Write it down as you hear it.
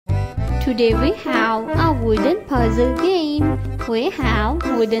Today we have a wooden puzzle game. We have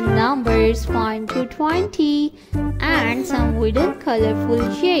wooden numbers 1 to 20 and some wooden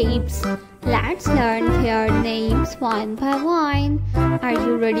colorful shapes. Let's learn their names one by one. Are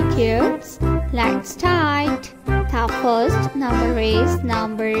you ready, kids? Let's start. The first number is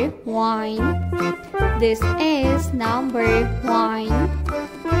number 1. This is number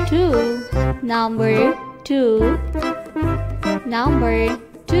 1. 2. Number 2. Number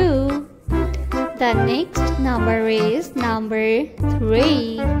 2. The next number is number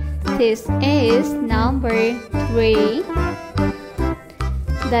 3. This is number 3.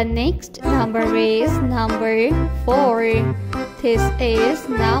 The next number is number 4. This is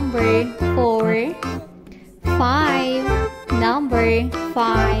number 4. 5. Number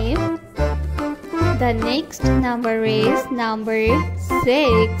 5. The next number is number 6.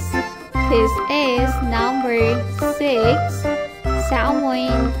 This is number 6.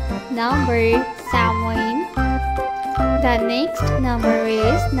 7. Number 7. The next number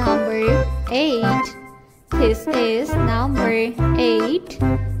is number 8. This is number 8.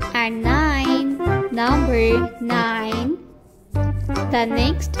 And 9. Number 9. The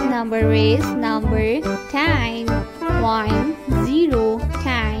next number is number 10. 1, 0,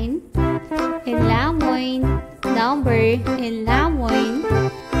 10. 11. Number 11.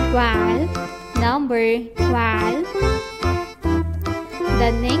 12. Number 12.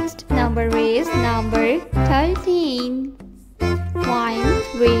 The next number is number 13. 1,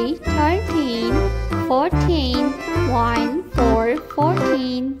 3, 13. 14. 1, 4,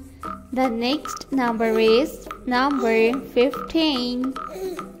 14. The next number is number 15.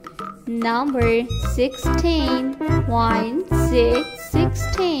 Number 16. 1, 6,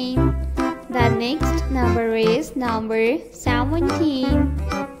 16. The next number is number 17.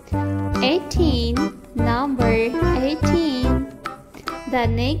 18. Number 18. The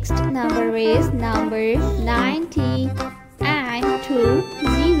next number is number 90 and 2,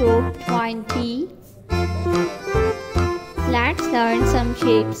 0, 20. Let's learn some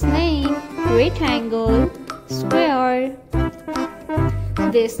shapes name. Rectangle, square.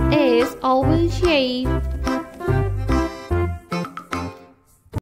 This is oval shape.